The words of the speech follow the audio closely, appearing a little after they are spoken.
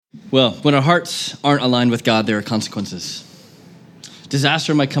Well, when our hearts aren't aligned with God, there are consequences.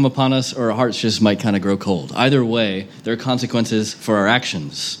 Disaster might come upon us, or our hearts just might kind of grow cold. Either way, there are consequences for our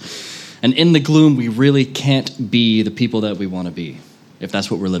actions. And in the gloom, we really can't be the people that we want to be, if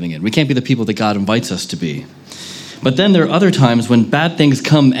that's what we're living in. We can't be the people that God invites us to be. But then there are other times when bad things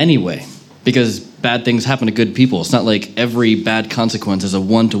come anyway, because bad things happen to good people. It's not like every bad consequence is a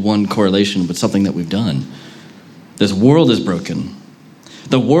one-to-one correlation with something that we've done. This world is broken.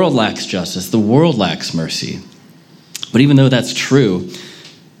 The world lacks justice. The world lacks mercy. But even though that's true,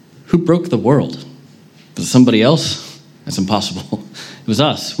 who broke the world? Was it somebody else? That's impossible. It was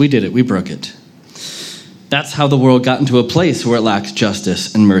us. We did it. We broke it. That's how the world got into a place where it lacks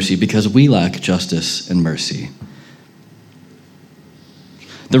justice and mercy, because we lack justice and mercy.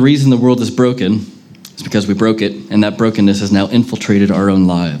 The reason the world is broken is because we broke it, and that brokenness has now infiltrated our own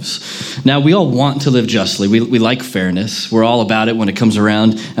lives. Now, we all want to live justly. We like fairness. We're all about it when it comes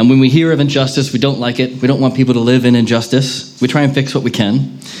around. And when we hear of injustice, we don't like it. We don't want people to live in injustice. We try and fix what we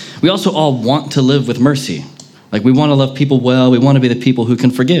can. We also all want to live with mercy. Like, we want to love people well. We want to be the people who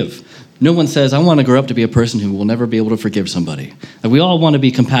can forgive. No one says, I want to grow up to be a person who will never be able to forgive somebody. Like, we all want to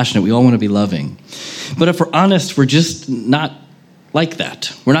be compassionate. We all want to be loving. But if we're honest, we're just not like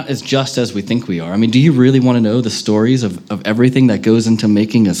that. We're not as just as we think we are. I mean, do you really want to know the stories of everything that goes into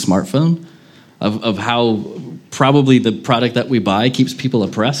making a smartphone? Of how probably the product that we buy keeps people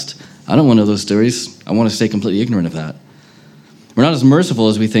oppressed? I don't want to know those stories. I want to stay completely ignorant of that. We're not as merciful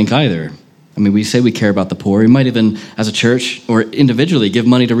as we think either. I mean, we say we care about the poor. We might even, as a church or individually, give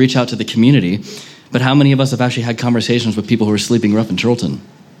money to reach out to the community. But how many of us have actually had conversations with people who are sleeping rough in Chorlton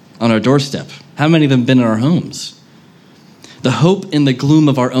on our doorstep? How many of them have been in our homes? The hope in the gloom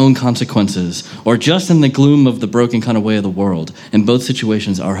of our own consequences, or just in the gloom of the broken kind of way of the world. In both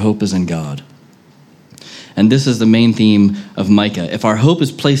situations, our hope is in God. And this is the main theme of Micah. If our hope is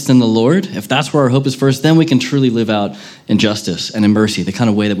placed in the Lord, if that's where our hope is first, then we can truly live out in justice and in mercy, the kind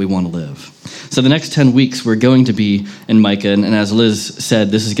of way that we want to live. So the next 10 weeks, we're going to be in Micah. And as Liz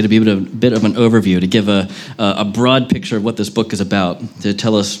said, this is going to be a bit of an overview to give a broad picture of what this book is about, to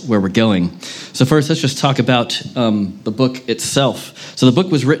tell us where we're going. So first, let's just talk about the book itself. So the book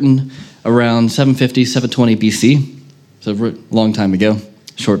was written around 750, 720 BC, so a long time ago,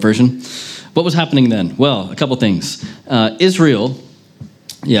 short version. What was happening then? Well, a couple things. Israel,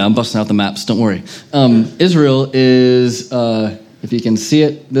 yeah, I'm busting out the maps, don't worry. Israel is, if you can see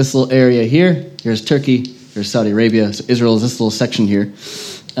it, this little area here. Here's Turkey, here's Saudi Arabia. So Israel is this little section here.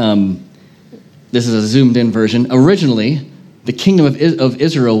 This is a zoomed-in version. Originally, the kingdom of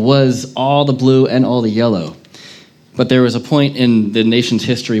Israel was all the blue and all the yellow. But there was a point in the nation's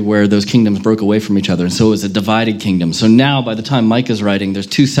history where those kingdoms broke away from each other, and so it was a divided kingdom. So now, by the time Micah's writing, there's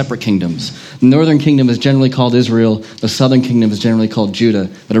two separate kingdoms. The northern kingdom is generally called Israel. The southern kingdom is generally called Judah.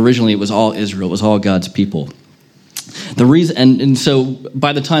 But originally, it was all Israel. It was all God's people. The reason, and so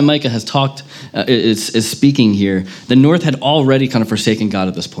by the time Micah has talked, is speaking here, the north had already kind of forsaken God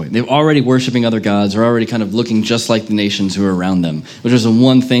at this point. They were already worshiping other gods. They're already kind of looking just like the nations who are around them, which was the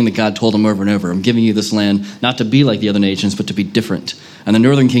one thing that God told them over and over. I'm giving you this land not to be like the other nations, but to be different. And the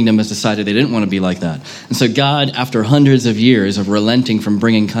northern kingdom has decided they didn't want to be like that. And so God, after hundreds of years of relenting from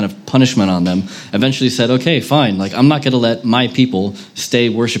bringing kind of punishment on them, eventually said, okay, fine, like I'm not going to let my people stay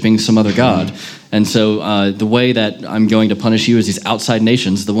worshiping some other God. And so the way that I'm going to punish you is these outside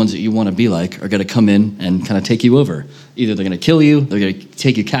nations, the ones that you want to be like, are going to come in and kind of take you over. Either they're going to kill you, they're going to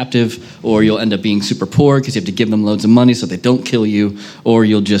take you captive, or you'll end up being super poor because you have to give them loads of money so they don't kill you, or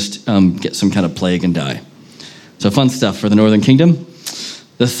you'll just get some kind of plague and die. So fun stuff for the northern kingdom.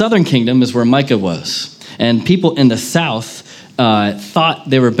 The southern kingdom is where Micah was. And people in the south thought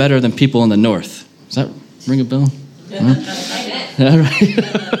they were better than people in the north. Does that ring a bell? All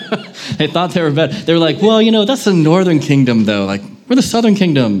right. They thought they were better. They were like, well, you know, that's the northern kingdom, though. Like, we're the southern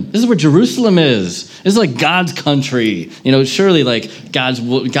kingdom. This is where Jerusalem is. This is like God's country. You know, surely, like, God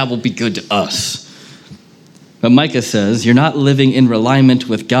will be good to us. But Micah says, you're not living in alignment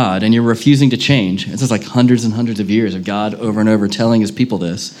with God, and you're refusing to change. This is like hundreds and hundreds of years of God over and over telling his people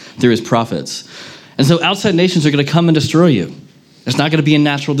this through his prophets. And so outside nations are going to come and destroy you. It's not going to be a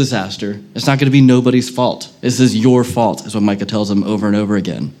natural disaster. It's not going to be nobody's fault. This is your fault, is what Micah tells them over and over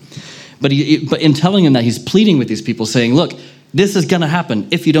again. But in telling him that, he's pleading with these people, saying, look, this is going to happen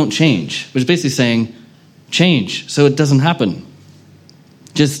if you don't change. Which is basically saying, change so it doesn't happen.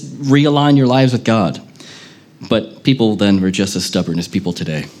 Just realign your lives with God. But people then were just as stubborn as people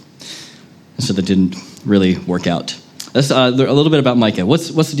today. And so that didn't really work out. Let's learn a little bit about Micah. What's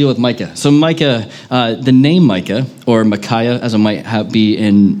the deal with Micah? So Micah, the name Micah, or Micaiah, as it might be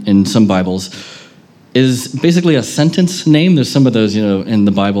in some Bibles, is basically a sentence name. There's some of those, in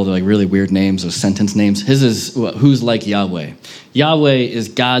the Bible, they're like really weird names, those sentence names. His is who's like Yahweh. Yahweh is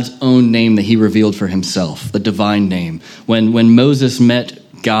God's own name that he revealed for himself, the divine name. When Moses met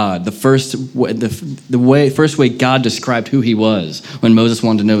God, the first way God described who he was when Moses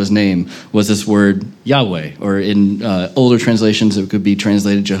wanted to know his name was this word Yahweh, or in older translations it could be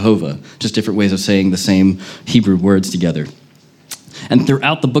translated Jehovah, just different ways of saying the same Hebrew words together. And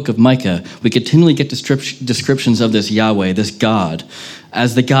throughout the book of Micah, we continually get descriptions of this Yahweh, this God,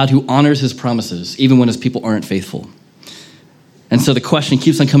 as the God who honors his promises, even when his people aren't faithful. And so the question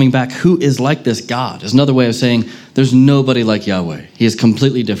keeps on coming back, who is like this God? Is another way of saying there's nobody like Yahweh. He is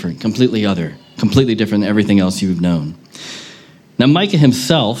completely different, completely other, completely different than everything else you've known. Now, Micah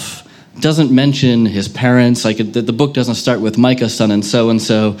himself doesn't mention his parents. Like the book doesn't start with Micah, son and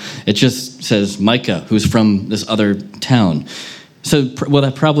so. It just says Micah, who's from this other town. So what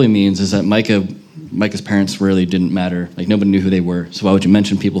that probably means is that Micah's parents really didn't matter. Like nobody knew who they were. So why would you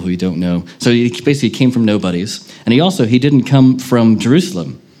mention people who you don't know? So he basically came from nobodies. And he didn't come from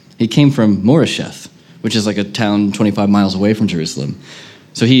Jerusalem. He came from Moresheth, which is like a town 25 miles away from Jerusalem.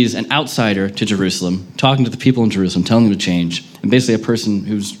 So he's an outsider to Jerusalem, talking to the people in Jerusalem, telling them to change, and basically a person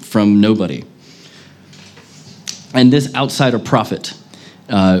who's from nobody. And this outsider prophet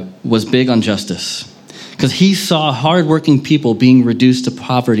was big on justice, because he saw hardworking people being reduced to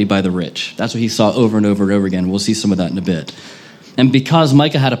poverty by the rich. That's what he saw over and over and over again. We'll see some of that in a bit. And because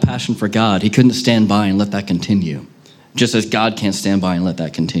Micah had a passion for God, he couldn't stand by and let that continue, just as God can't stand by and let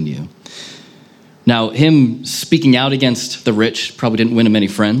that continue. Now, him speaking out against the rich probably didn't win him any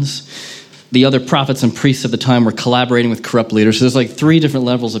friends. The other prophets and priests of the time were collaborating with corrupt leaders. So there's like 3 different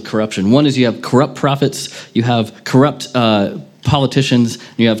levels of corruption. One is you have corrupt prophets, you have corrupt politicians,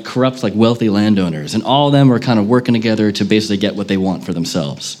 and you have corrupt, like wealthy landowners. And all of them are kind of working together to basically get what they want for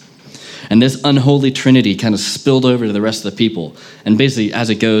themselves. And this unholy trinity kind of spilled over to the rest of the people. And basically, as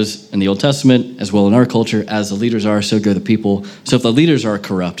it goes in the Old Testament, as well in our culture, as the leaders are, so go the people. So if the leaders are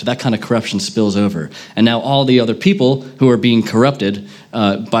corrupt, that kind of corruption spills over. And now all the other people who are being corrupted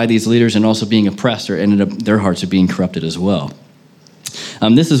by these leaders and also being oppressed, their hearts are being corrupted as well.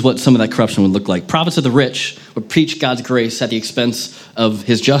 This is what some of that corruption would look like. Prophets of the rich would preach God's grace at the expense of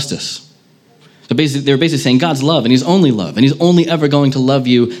his justice. So they're basically saying God's love, and he's only love, and he's only ever going to love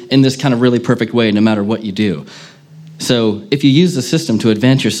you in this kind of really perfect way, no matter what you do. So if you use the system to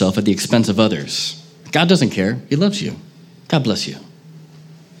advance yourself at the expense of others, God doesn't care. He loves you. God bless you.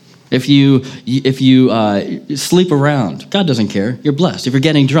 If you sleep around, God doesn't care. You're blessed. If you're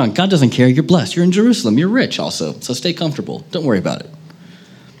getting drunk, God doesn't care. You're blessed. You're in Jerusalem. You're rich also. So stay comfortable. Don't worry about it.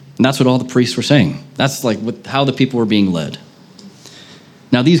 And that's what all the priests were saying. That's like how the people were being led.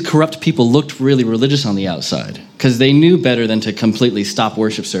 Now, these corrupt people looked really religious on the outside because they knew better than to completely stop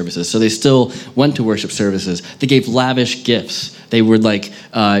worship services. So they still went to worship services. They gave lavish gifts. They would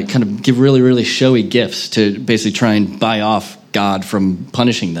kind of give really, really showy gifts to basically try and buy off God from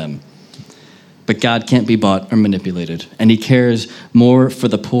punishing them. But God can't be bought or manipulated, and he cares more for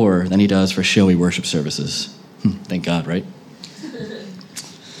the poor than he does for showy worship services. Thank God, right?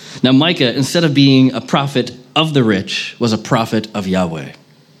 Now, Micah, instead of being a prophet of the rich, was a prophet of Yahweh.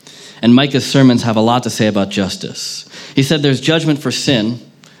 And Micah's sermons have a lot to say about justice. He said there's judgment for sin,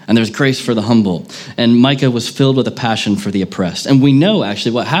 and there's grace for the humble. And Micah was filled with a passion for the oppressed. And we know,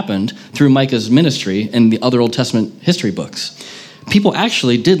 actually, what happened through Micah's ministry in the other Old Testament history books. People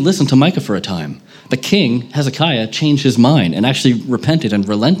actually did listen to Micah for a time. The king, Hezekiah, changed his mind and actually repented and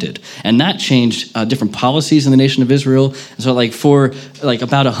relented. And that changed different policies in the nation of Israel. And so for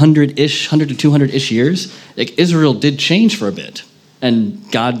about 100 to 200-ish years, Israel did change for a bit.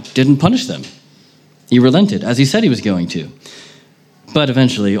 And God didn't punish them. He relented, as he said he was going to. But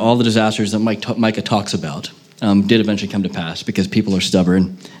eventually, all the disasters that Micah talks about did eventually come to pass because people are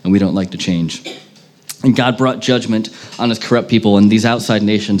stubborn and we don't like to change. And God brought judgment on his corrupt people, and these outside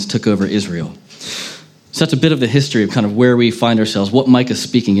nations took over Israel. So that's a bit of the history of kind of where we find ourselves, what Micah's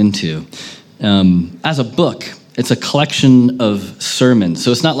speaking into. As a book, it's a collection of sermons.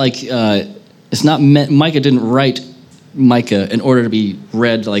 So it's not like, Micah didn't write Micah in order to be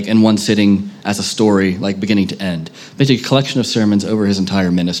read in one sitting as a story, beginning to end. Basically, a collection of sermons over his entire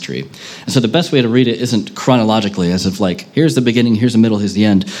ministry. And so the best way to read it isn't chronologically, as if here's the beginning, here's the middle, here's the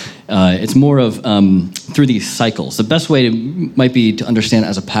end. It's more of through these cycles. The best way might be to understand it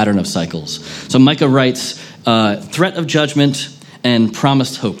as a pattern of cycles. So Micah writes threat of judgment and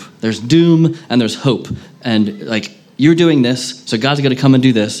promised hope. There's doom and there's hope. And you're doing this, so God's going to come and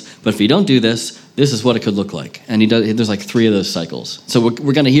do this. But if you don't do this, this is what it could look like. And there's 3 of those cycles. So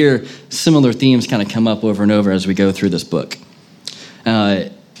we're going to hear similar themes kind of come up over and over as we go through this book.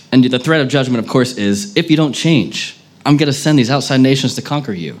 And the threat of judgment, of course, is if you don't change, I'm going to send these outside nations to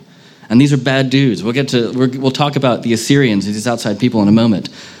conquer you. And these are bad dudes. We'll talk about the Assyrians, these outside people, in a moment.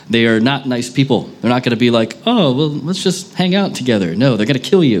 They are not nice people. They're not going to be like, oh, well, let's just hang out together. No, they're going to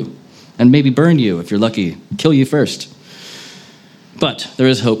kill you and maybe burn you if you're lucky. Kill you first. But there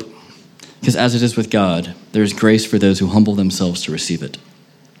is hope, because as it is with God, there is grace for those who humble themselves to receive it.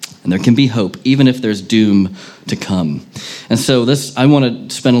 And there can be hope, even if there's doom to come. And so I want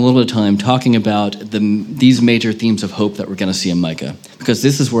to spend a little bit of time talking about these major themes of hope that we're going to see in Micah, because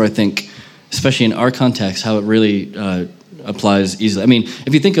this is where I think, especially in our context, how it really applies easily. I mean,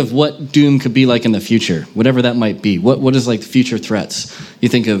 if you think of what doom could be like in the future, whatever that might be, what is like future threats? You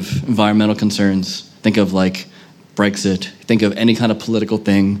think of environmental concerns, think of like Brexit, think of any kind of political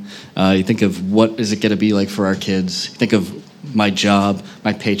thing, you think of what is it going to be like for our kids, think of my job,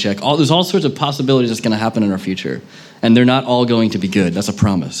 my paycheck. There's all sorts of possibilities that's going to happen in our future. And they're not all going to be good. That's a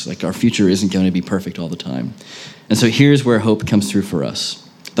promise. Like, our future isn't going to be perfect all the time. And so here's where hope comes through for us.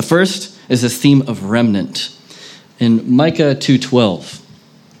 The first is this theme of remnant. In Micah 2:12,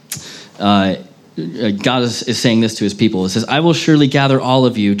 God is saying this to his people. It says, I will surely gather all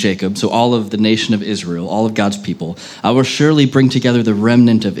of you, Jacob, so all of the nation of Israel, all of God's people. I will surely bring together the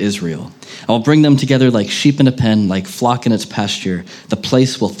remnant of Israel. I will bring them together like sheep in a pen, like flock in its pasture. The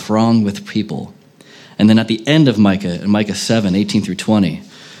place will throng with people. And then at the end of Micah, in Micah 7:18-20, it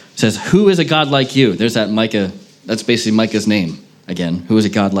says, who is a God like you? There's that Micah, that's basically Micah's name. Again, who is a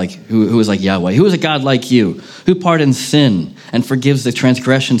God like, who is like Yahweh? Who is a God like you, who pardons sin and forgives the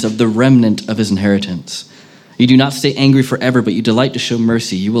transgressions of the remnant of his inheritance? You do not stay angry forever, but you delight to show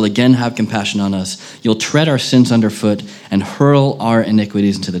mercy. You will again have compassion on us. You'll tread our sins underfoot and hurl our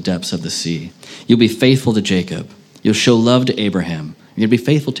iniquities into the depths of the sea. You'll be faithful to Jacob. You'll show love to Abraham. You'll be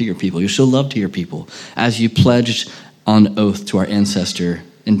faithful to your people. You'll show love to your people, as you pledged on oath to our ancestor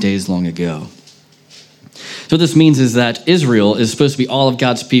in days long ago. So what this means is that Israel is supposed to be all of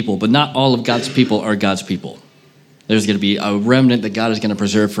God's people, but not all of God's people are God's people. There's going to be a remnant that God is going to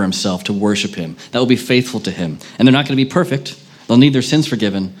preserve for himself to worship him, that will be faithful to him. And they're not going to be perfect. They'll need their sins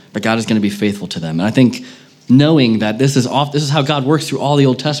forgiven, but God is going to be faithful to them. And I think knowing that this is how God works through all the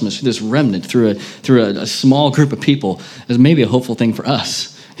Old Testament, through this remnant, through a small group of people, is maybe a hopeful thing for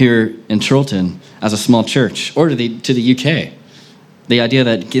us here in Chorlton as a small church, or to the UK. The idea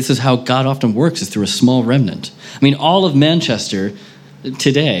that this is how God often works is through a small remnant. I mean, all of Manchester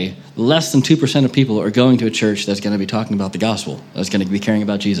today, less than 2% of people are going to a church that's going to be talking about the gospel, that's going to be caring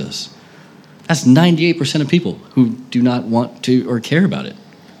about Jesus. That's 98% of people who do not want to or care about it.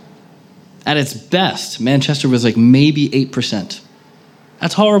 At its best, Manchester was like maybe 8%.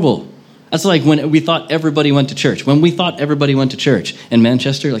 That's horrible. That's like when we thought everybody went to church. When we thought everybody went to church in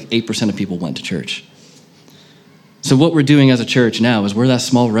Manchester, like 8% of people went to church. So what we're doing as a church now is we're that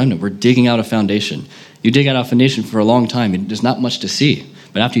small remnant. We're digging out a foundation. You dig out a foundation for a long time, and there's not much to see.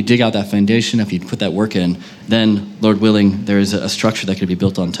 But after you dig out that foundation, after you put that work in, then, Lord willing, there is a structure that could be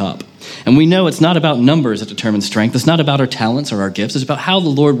built on top. And we know it's not about numbers that determine strength. It's not about our talents or our gifts. It's about how the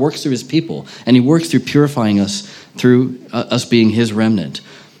Lord works through his people. And he works through purifying us, through us being his remnant.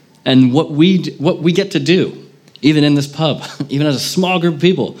 And what we get to do, even in this pub, even as a small group of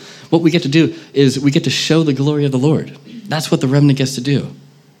people, what we get to do is we get to show the glory of the Lord. That's what the remnant gets to do.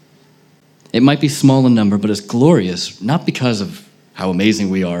 It might be small in number, but it's glorious, not because of how amazing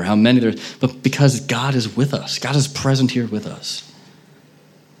we are, how many there are, but because God is with us. God is present here with us.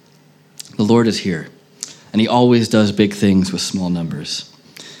 The Lord is here, and he always does big things with small numbers.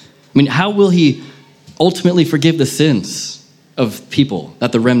 I mean, how will he ultimately forgive the sins of people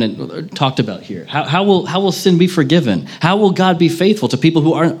that the remnant talked about here? How will sin be forgiven? How will God be faithful to people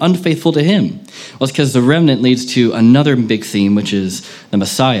who are unfaithful to him? Well, it's because the remnant leads to another big theme, which is the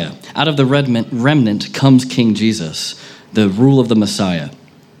Messiah. Out of the remnant comes King Jesus, the rule of the Messiah.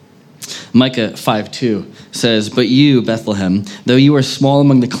 Micah 5:2 says, but you, Bethlehem, though you are small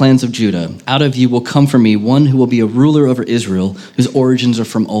among the clans of Judah, out of you will come for me one who will be a ruler over Israel, whose origins are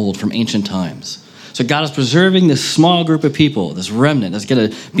from old, from ancient times. So God is preserving this small group of people, this remnant that's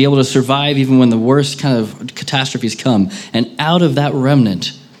going to be able to survive even when the worst kind of catastrophes come. And out of that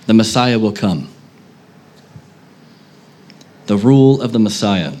remnant, the Messiah will come. The rule of the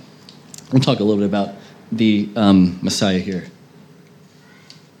Messiah. We'll talk a little bit about the Messiah here.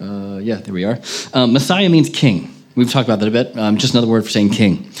 There we are. Messiah means king. We've talked about that a bit. Just another word for saying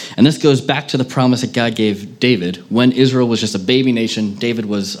king. And this goes back to the promise that God gave David when Israel was just a baby nation. David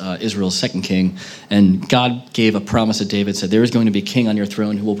was Israel's second king. And God gave a promise to David, said, there is going to be a king on your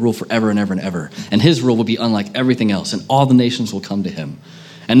throne who will rule forever and ever and ever. And his rule will be unlike everything else, and all the nations will come to him.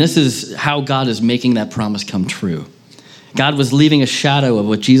 And this is how God is making that promise come true. God was leaving a shadow of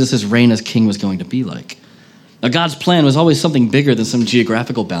what Jesus' reign as king was going to be like. Now, God's plan was always something bigger than some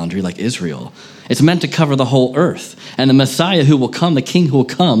geographical boundary like Israel. It's meant to cover the whole earth. And the Messiah who will come, the king who will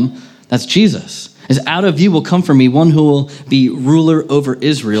come, that's Jesus. Is out of you will come from me one who will be ruler over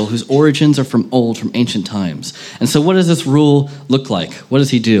Israel, whose origins are from ancient times. And so what does this rule look like? What does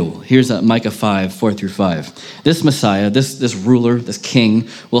he do? Here's Micah 5, 4-5. This Messiah, this ruler, this king,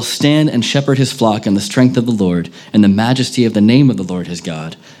 will stand and shepherd his flock in the strength of the Lord and the majesty of the name of the Lord his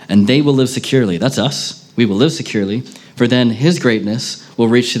God. And they will live securely. That's us. We will live securely. For then his greatness will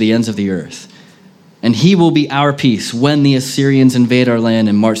reach to the ends of the earth. And he will be our peace when the Assyrians invade our land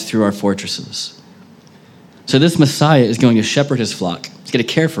and march through our fortresses. So this Messiah is going to shepherd his flock. He's going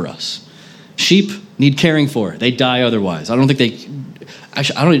to care for us. Sheep need caring for. They die otherwise. If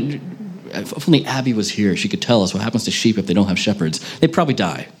only Abby was here, she could tell us what happens to sheep if they don't have shepherds. They probably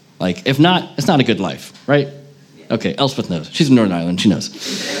die. If not, it's not a good life, right? Okay, Elspeth knows. She's in Northern Ireland. She knows.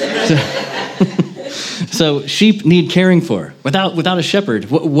 So sheep need caring for. Without a shepherd,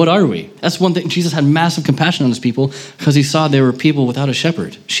 what are we? That's one thing. Jesus had massive compassion on his people because he saw there were people without a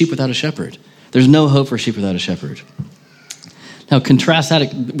shepherd, sheep without a shepherd. There's no hope for sheep without a shepherd. Now, contrast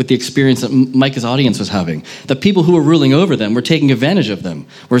that with the experience that Micah's audience was having. The people who were ruling over them were taking advantage of them.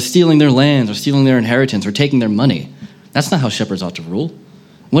 Were stealing their lands, or stealing their inheritance, or taking their money. That's not how shepherds ought to rule.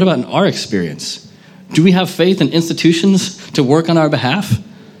 What about in our experience? Do we have faith in institutions to work on our behalf?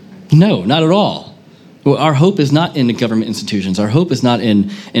 No, not at all. Our hope is not in the government institutions. Our hope is not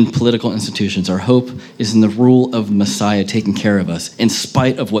in political institutions. Our hope is in the rule of Messiah taking care of us in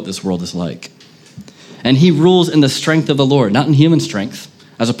spite of what this world is like. And he rules in the strength of the Lord, not in human strength,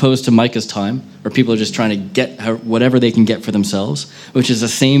 as opposed to Micah's time, where people are just trying to get whatever they can get for themselves, which is the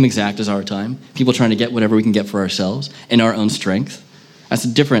same exact as our time. People trying to get whatever we can get for ourselves in our own strength. That's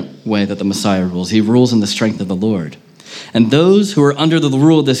a different way that the Messiah rules. He rules in the strength of the Lord. And those who are under the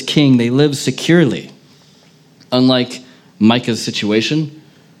rule of this king, they live securely. Unlike Micah's situation,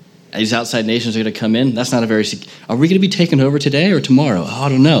 these outside nations are going to come in. That's not a very are we going to be taken over today or tomorrow? Oh, I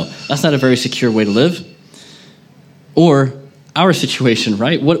don't know. That's not a very secure way to live. Or our situation,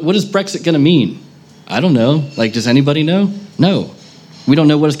 right? What is Brexit going to mean? I don't know. Does anybody know? No. We don't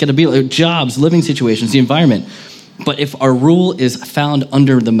know what it's going to be like. Jobs, living situations, the environment. But if our rule is found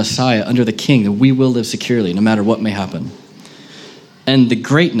under the Messiah, under the king, then we will live securely no matter what may happen. And the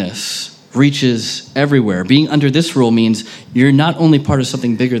greatness reaches everywhere. Being under this rule means you're not only part of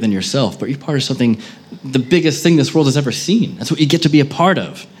something bigger than yourself, but you're part of something, the biggest thing this world has ever seen. That's what you get to be a part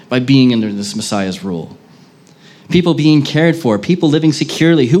of by being under this Messiah's rule. People being cared for, people living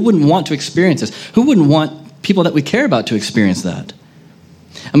securely. Who wouldn't want to experience this? Who wouldn't want people that we care about to experience that?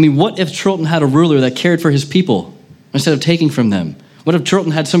 I mean, what if Chorlton had a ruler that cared for his people instead of taking from them? What if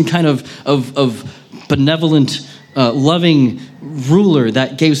Chorlton had some kind of benevolent, loving ruler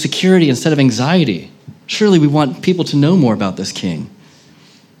that gave security instead of anxiety? Surely we want people to know more about this king.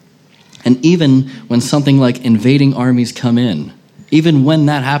 And even when something like invading armies come in, even when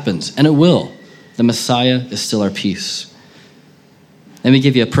that happens, and it will, the Messiah is still our peace. Let me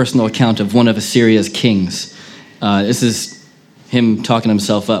give you a personal account of one of Assyria's kings. This is him talking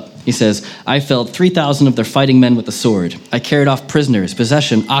himself up. He says, I felled 3,000 of their fighting men with the sword. I carried off prisoners,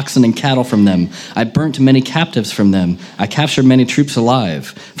 possession, oxen, and cattle from them. I burnt many captives from them. I captured many troops alive.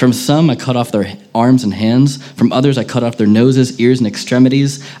 From some, I cut off their arms and hands. From others, I cut off their noses, ears, and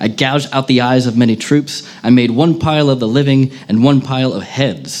extremities. I gouged out the eyes of many troops. I made one pile of the living and one pile of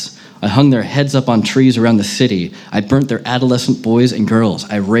heads. I hung their heads up on trees around the city. I burnt their adolescent boys and girls.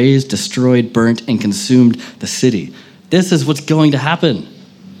 I razed, destroyed, burnt, and consumed the city. This is what's going to happen.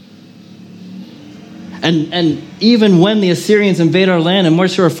 And even when the Assyrians invade our land and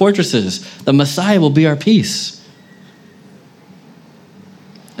march through our fortresses, the Messiah will be our peace.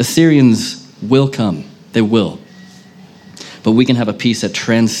 Assyrians will come. They will. But we can have a peace that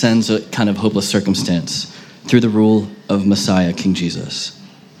transcends a kind of hopeless circumstance through the rule of Messiah, King Jesus.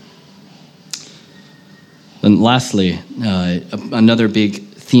 And lastly, another big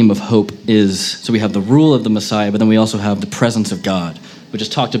theme of hope is, so we have the rule of the Messiah, but then we also have the presence of God, which is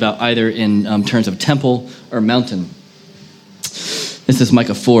talked about either in terms of temple or mountain. This is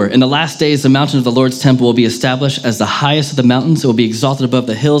Micah 4. In the last days, the mountain of the Lord's temple will be established as the highest of the mountains. It will be exalted above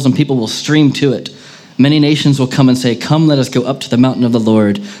the hills, and people will stream to it. Many nations will come and say, come, let us go up to the mountain of the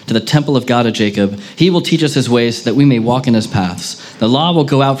Lord, to the temple of God of Jacob. He will teach us his ways so that we may walk in his paths. The law will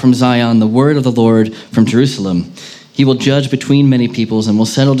go out from Zion, the word of the Lord from Jerusalem. He will judge between many peoples and will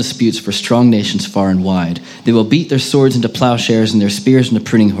settle disputes for strong nations far and wide. They will beat their swords into plowshares and their spears into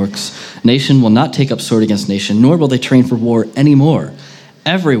pruning hooks. Nation will not take up sword against nation, nor will they train for war anymore.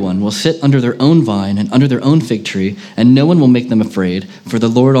 Everyone will sit under their own vine and under their own fig tree, and no one will make them afraid, for the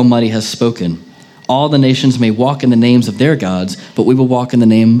Lord Almighty has spoken. All the nations may walk in the names of their gods, but we will walk in the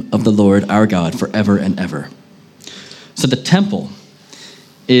name of the Lord our God forever and ever. So the temple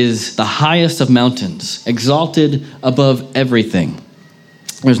is the highest of mountains, exalted above everything.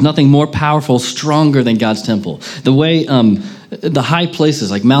 There's nothing more powerful, stronger than God's temple. The way the high places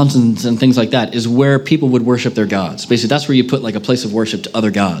like mountains and things like that is where people would worship their gods. Basically, that's where you put like a place of worship to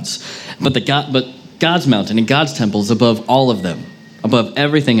other gods. But God's mountain and God's temple is above all of them, above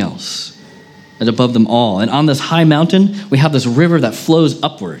everything else, and above them all. And on this high mountain, we have this river that flows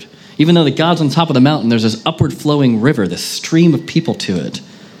upward. Even though the God's on top of the mountain, there's this upward flowing river, this stream of people to it.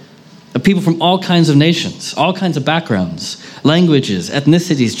 Of people from all kinds of nations, all kinds of backgrounds, languages,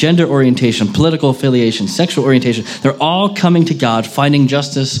 ethnicities, gender orientation, political affiliation, sexual orientation. They're all coming to God, finding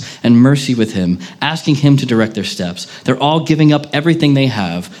justice and mercy with him, asking him to direct their steps. They're all giving up everything they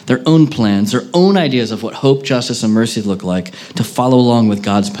have, their own plans, their own ideas of what hope, justice, and mercy look like to follow along with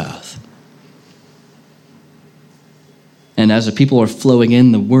God's path. And as the people are flowing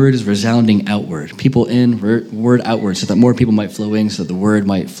in, the word is resounding outward. People in, word outward, so that more people might flow in, so that the word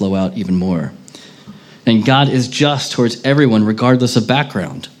might flow out even more. And God is just towards everyone, regardless of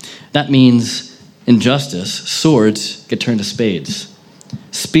background. That means, in justice, swords get turned to spades.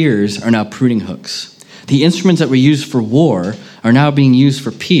 Spears are now pruning hooks. The instruments that we use for war are now being used for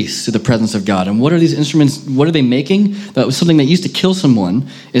peace through the presence of God. And what are these instruments, what are they making? That was something that used to kill someone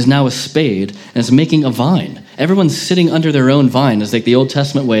is now a spade, and it's making a vine. Everyone's sitting under their own vine is like the Old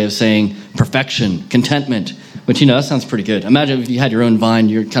Testament way of saying perfection, contentment, which, that sounds pretty good. Imagine if you had your own vine,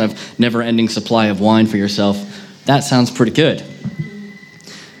 your kind of never-ending supply of wine for yourself. That sounds pretty good.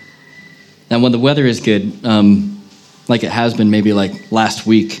 Now, when the weather is good, like it has been maybe like last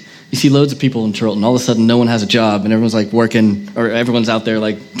week, you see loads of people in Charlton. All of a sudden, no one has a job, and everyone's like working, or everyone's out there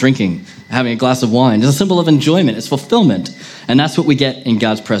like drinking, having a glass of wine. It's a symbol of enjoyment. It's fulfillment. And that's what we get in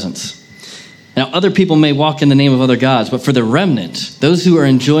God's presence. Now, other people may walk in the name of other gods, but for the remnant, those who are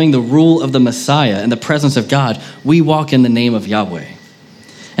enjoying the rule of the Messiah and the presence of God, we walk in the name of Yahweh.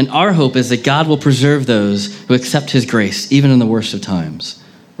 And our hope is that God will preserve those who accept his grace, even in the worst of times.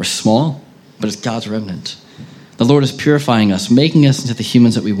 We're small, but it's God's remnant. The Lord is purifying us, making us into the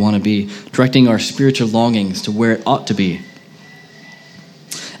humans that we want to be, directing our spiritual longings to where it ought to be.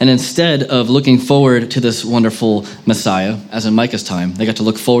 And instead of looking forward to this wonderful Messiah, as in Micah's time, they got to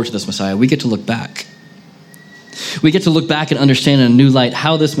look forward to this Messiah, we get to look back. We get to look back and understand in a new light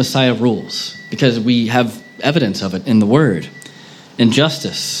how this Messiah rules, because we have evidence of it in the Word, in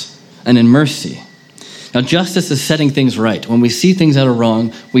justice, and in mercy. Now, justice is setting things right. When we see things that are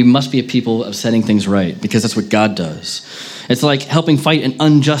wrong, we must be a people of setting things right, because that's what God does. It's like helping fight an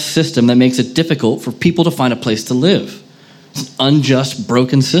unjust system that makes it difficult for people to find a place to live. It's an unjust,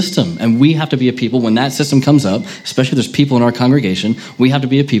 broken system. And we have to be a people, when that system comes up, especially if there's people in our congregation, we have to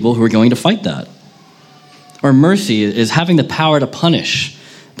be a people who are going to fight that. Or mercy is having the power to punish,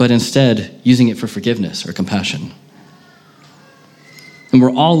 but instead using it for forgiveness or compassion. And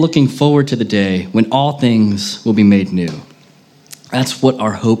we're all looking forward to the day when all things will be made new. That's what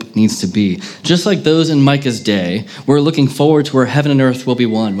our hope needs to be. Just like those in Micah's day, we're looking forward to where heaven and earth will be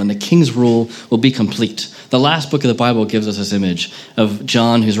one, when the king's rule will be complete. The last book of the Bible gives us this image of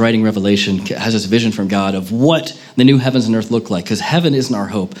John, who's writing Revelation, has this vision from God of what the new heavens and earth look like, because heaven isn't our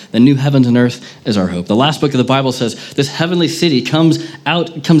hope. The new heavens and earth is our hope. The last book of the Bible says this heavenly city comes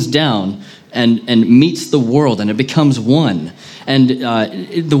down and meets the world, and it becomes one. And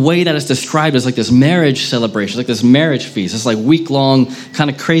the way that it's described is like this marriage celebration, like this marriage feast. It's like week-long kind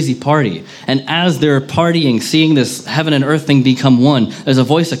of crazy party. And as they're partying, seeing this heaven and earth thing become one, there's a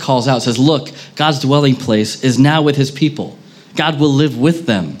voice that calls out, says, look, God's dwelling place is now with his people. God will live with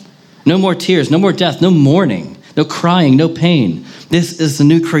them. No more tears, no more death, no mourning, no crying, no pain. This is the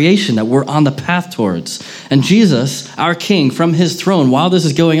new creation that we're on the path towards. And Jesus, our King, from his throne, while this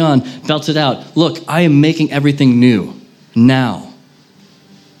is going on, belts it out. Look, I am making everything new now.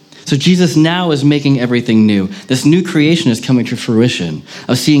 So Jesus now is making everything new. This new creation is coming to fruition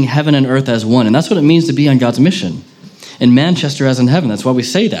of seeing heaven and earth as one. And that's what it means to be on God's mission. In Manchester as in heaven, that's why we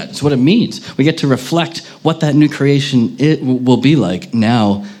say that. It's what it means. We get to reflect what that new creation will be like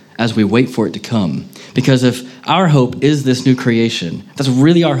now as we wait for it to come. Because if our hope is this new creation, that's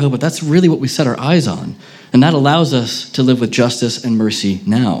really our hope, but that's really what we set our eyes on. And that allows us to live with justice and mercy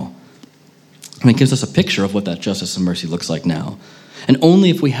now. And it gives us a picture of what that justice and mercy looks like now. And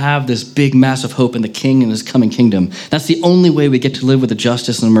only if we have this big, massive hope in the King and his coming kingdom, that's the only way we get to live with the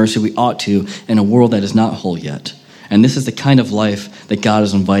justice and mercy we ought to in a world that is not whole yet. And this is the kind of life that God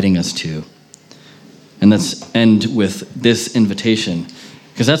is inviting us to. And let's end with this invitation.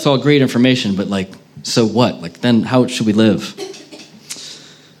 Because that's all great information, but like, so what? Like, then how should we live?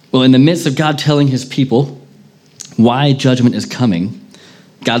 Well, in the midst of God telling his people why judgment is coming,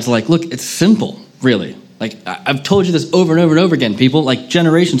 God's like, look, it's simple, really. Like, I've told you this over and over and over again, people, like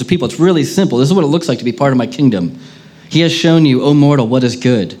generations of people. It's really simple. This is what it looks like to be part of my kingdom. He has shown you, O mortal, what is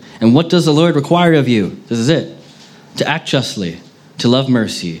good. And what does the Lord require of you? This is it. To act justly, to love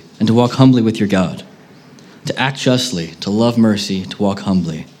mercy, and to walk humbly with your God. To act justly, to love mercy, to walk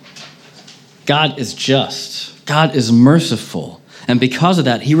humbly. God is just. God is merciful. And because of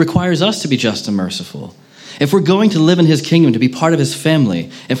that, he requires us to be just and merciful. If we're going to live in his kingdom, to be part of his family,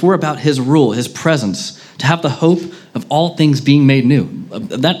 if we're about his rule, his presence, to have the hope of all things being made new,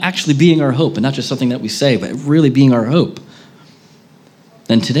 that actually being our hope, and not just something that we say, but really being our hope,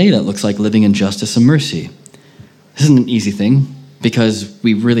 then today that looks like living in justice and mercy. This isn't an easy thing, because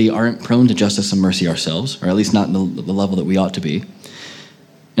we really aren't prone to justice and mercy ourselves, or at least not in the level that we ought to be.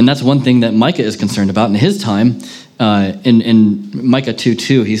 And that's one thing that Micah is concerned about. In his time, in Micah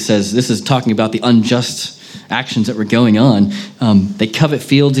 2:2, he says, this is talking about the unjust actions that were going on. They covet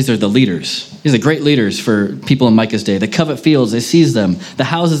fields. These are the leaders. These are great leaders for people in Micah's day. They covet fields. They seize them. The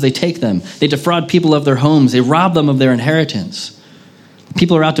houses, they take them. They defraud people of their homes. They rob them of their inheritance.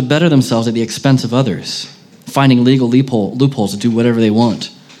 People are out to better themselves at the expense of others, finding legal loopholes to do whatever they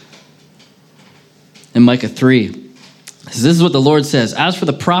want. In Micah 3, this is what the Lord says. As for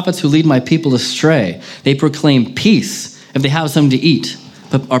the prophets who lead my people astray, they proclaim peace if they have something to eat,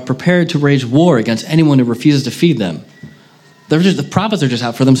 but are prepared to wage war against anyone who refuses to feed them. The prophets are just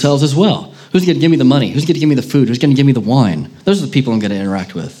out for themselves as well. Who's going to give me the money? Who's going to give me the food? Who's going to give me the wine? Those are the people I'm going to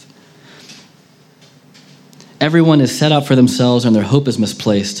interact with. Everyone is set out for themselves and their hope is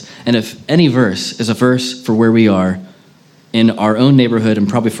misplaced. And if any verse is a verse for where we are in our own neighborhood and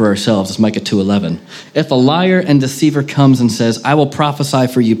probably for ourselves, it's Micah 2:11. If a liar and deceiver comes and says, I will prophesy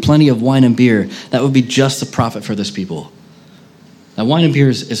for you plenty of wine and beer, that would be just a prophet for this people. Now, wine and beer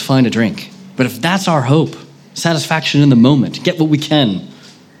is fine to drink. But if that's our hope, satisfaction in the moment, get what we can,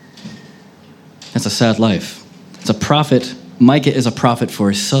 that's a sad life. It's a prophet. Micah is a prophet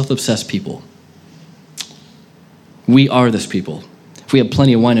for self-obsessed people. We are this people. If we had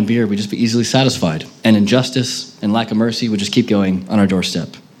plenty of wine and beer, we'd just be easily satisfied. And injustice and lack of mercy would just keep going on our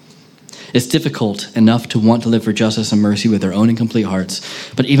doorstep. It's difficult enough to want to live for justice and mercy with our own incomplete hearts,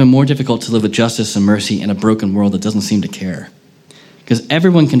 but even more difficult to live with justice and mercy in a broken world that doesn't seem to care. Because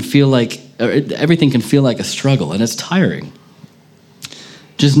everything can feel like a struggle, and it's tiring.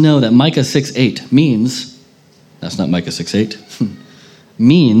 Just know that Micah 6:8 means, that's not Micah 6:8,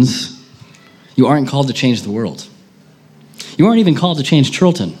 means you aren't called to change the world. You aren't even called to change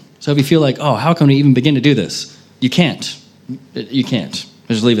Chorlton. So if you feel like, oh, how can we even begin to do this? You can't. You can't.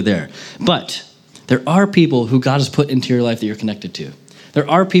 Just leave it there. But there are people who God has put into your life that you're connected to. There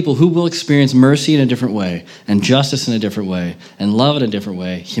are people who will experience mercy in a different way, and justice in a different way, and love in a different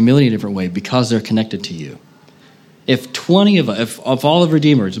way, humility in a different way, because they're connected to you. If 20 of us, if of all of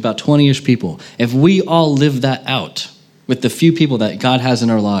Redeemers, about 20-ish people, if we all live that out with the few people that God has in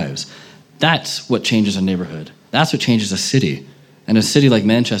our lives, that's what changes a neighborhood. That's what changes a city. And a city like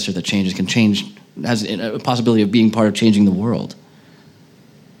Manchester that changes can change, has a possibility of being part of changing the world.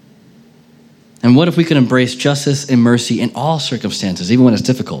 And what if we could embrace justice and mercy in all circumstances, even when it's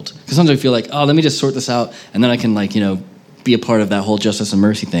difficult? Because sometimes we feel like, oh, let me just sort this out, and then I can, be a part of that whole justice and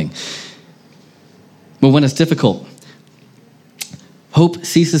mercy thing. But when it's difficult, hope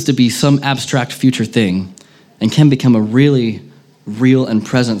ceases to be some abstract future thing and can become a really real and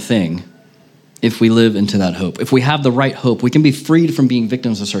present thing if we live into that hope. If we have the right hope, we can be freed from being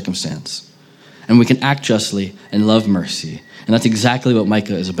victims of circumstance. And we can act justly and love mercy. And that's exactly what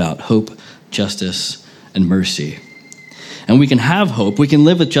Micah is about: hope, justice, and mercy. And we can have hope. We can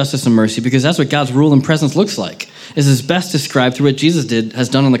live with justice and mercy because that's what God's rule and presence looks like. This is best described through what Jesus has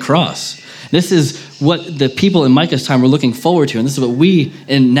done on the cross. This is what the people in Micah's time were looking forward to, and this is what we,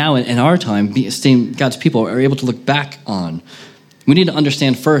 now in our time, esteemed God's people, are able to look back on. We need to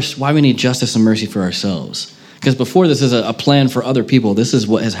understand first why we need justice and mercy for ourselves. Because before this is a plan for other people, this is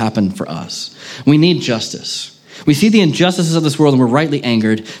what has happened for us. We need justice. We see the injustices of this world and we're rightly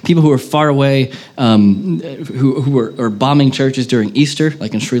angered. People who are far away, who are bombing churches during Easter,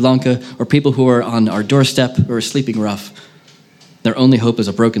 like in Sri Lanka, or people who are on our doorstep who are sleeping rough. Their only hope is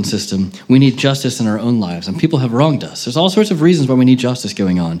a broken system. We need justice in our own lives, and people have wronged us. There's all sorts of reasons why we need justice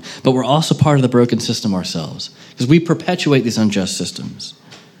going on, but we're also part of the broken system ourselves, because we perpetuate these unjust systems.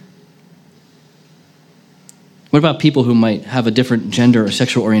 What about people who might have a different gender or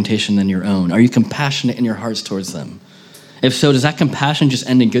sexual orientation than your own? Are you compassionate in your hearts towards them? If so, does that compassion just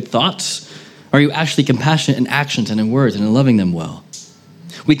end in good thoughts? Or are you actually compassionate in actions and in words and in loving them well?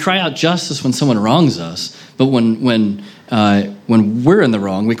 We cry out justice when someone wrongs us, but when we're in the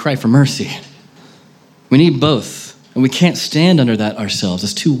wrong, we cry for mercy. We need both, and we can't stand under that ourselves.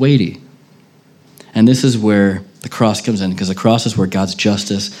 It's too weighty. And this is where the cross comes in, because the cross is where God's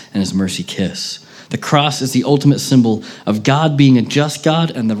justice and his mercy kiss. The cross is the ultimate symbol of God being a just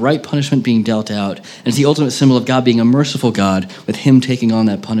God and the right punishment being dealt out. And it's the ultimate symbol of God being a merciful God with him taking on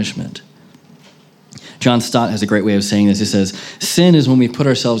that punishment. John Stott has a great way of saying this. He says, sin is when we put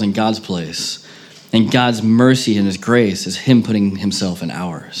ourselves in God's place, and God's mercy and his grace is him putting himself in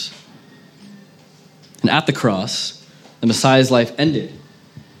ours. And at the cross, the Messiah's life ended.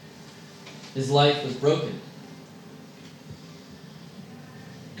 His life was broken.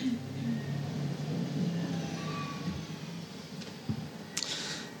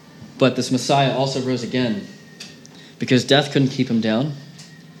 But this Messiah also rose again because death couldn't keep him down,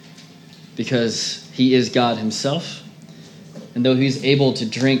 because he is God himself. And though he's able to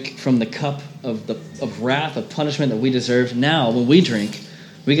drink from the cup of wrath, of punishment that we deserve, now when we drink,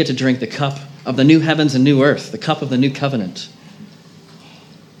 we get to drink the cup of the new heavens and new earth, the cup of the new covenant.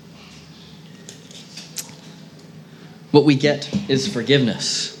 What we get is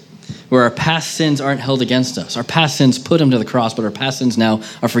forgiveness, where our past sins aren't held against us. Our past sins put him to the cross, but our past sins now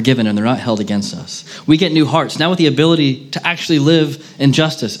are forgiven and they're not held against us. We get new hearts, now with the ability to actually live in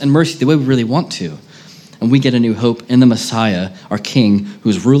justice and mercy the way we really want to. And we get a new hope in the Messiah, our King,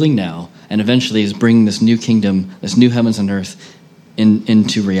 who's ruling now and eventually is bringing this new kingdom, this new heavens and earth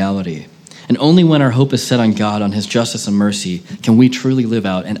into reality. And only when our hope is set on God, on his justice and mercy, can we truly live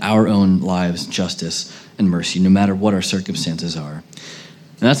out in our own lives justice and mercy, no matter what our circumstances are.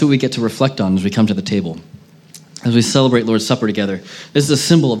 And that's what we get to reflect on as we come to the table. As we celebrate Lord's Supper together, this is a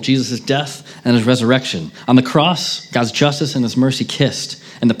symbol of Jesus' death and his resurrection. On the cross, God's justice and his mercy kissed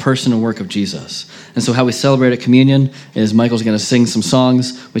in the person and work of Jesus. And so how we celebrate at communion is Michael's going to sing some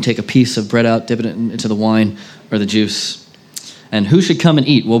songs. We take a piece of bread out, dip it into the wine or the juice. And who should come and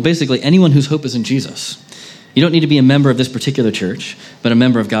eat? Well, basically anyone whose hope is in Jesus. You don't need to be a member of this particular church, but a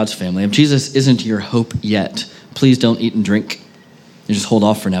member of God's family. If Jesus isn't your hope yet, please don't eat and drink. You just hold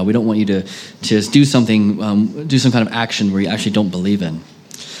off for now. We don't want you to just do something, do some kind of action where you actually don't believe in.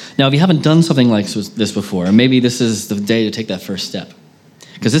 Now, if you haven't done something like this before, maybe this is the day to take that first step.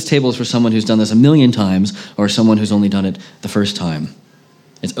 Because this table is for someone who's done this 1,000,000 times or someone who's only done it the first time.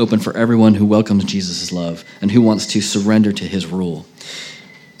 It's open for everyone who welcomes Jesus' love and who wants to surrender to his rule.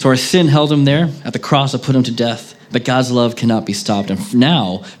 So our sin held him there at the cross to put him to death, but God's love cannot be stopped. And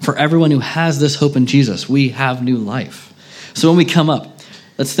now, for everyone who has this hope in Jesus, we have new life. So when we come up,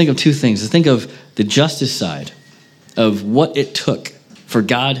 let's think of two things. Let's think of the justice side of what it took for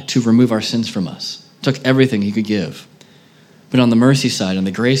God to remove our sins from us. It took everything he could give. But on the mercy side and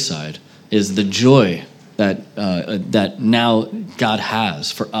the grace side is the joy that now God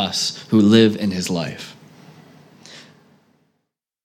has for us who live in his life.